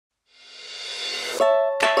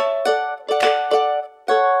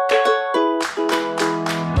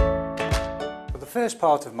first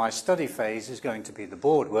part of my study phase is going to be the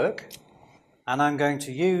board work, and I'm going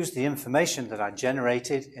to use the information that I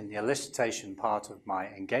generated in the elicitation part of my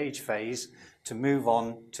engage phase to move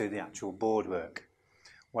on to the actual board work.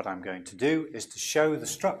 What I'm going to do is to show the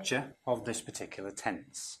structure of this particular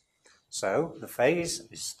tense. So the phase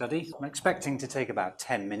is study. I'm expecting to take about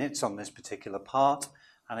 10 minutes on this particular part,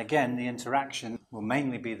 and again the interaction will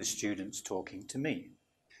mainly be the students talking to me.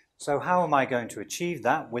 So how am I going to achieve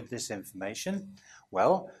that with this information?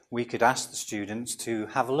 Well, we could ask the students to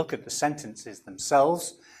have a look at the sentences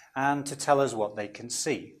themselves and to tell us what they can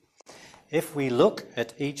see. If we look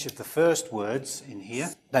at each of the first words in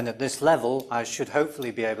here, then at this level I should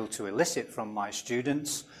hopefully be able to elicit from my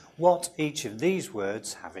students what each of these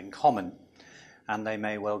words have in common. And they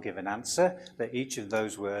may well give an answer that each of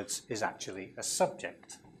those words is actually a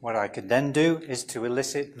subject. What I could then do is to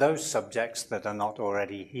elicit those subjects that are not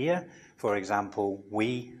already here, for example,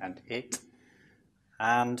 we and it.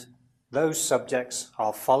 And those subjects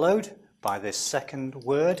are followed by this second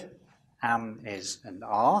word, am, is, and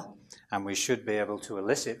are. And we should be able to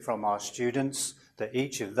elicit from our students that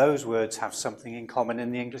each of those words have something in common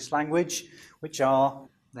in the English language, which are,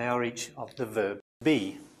 they are each of the verb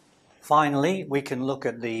be. Finally, we can look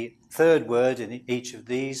at the third word in each of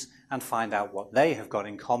these and find out what they have got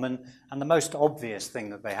in common. And the most obvious thing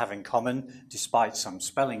that they have in common, despite some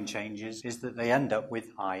spelling changes, is that they end up with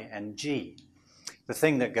ing. The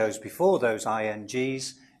thing that goes before those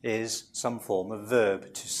ings is some form of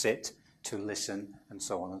verb, to sit, to listen, and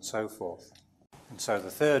so on and so forth. And so the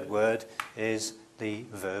third word is the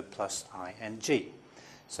verb plus ing.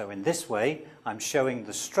 So in this way, I'm showing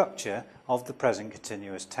the structure of the present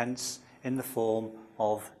continuous tense in the form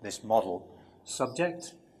of this model.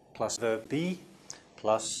 Subject plus verb be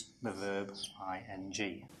plus the verb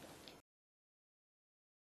ing.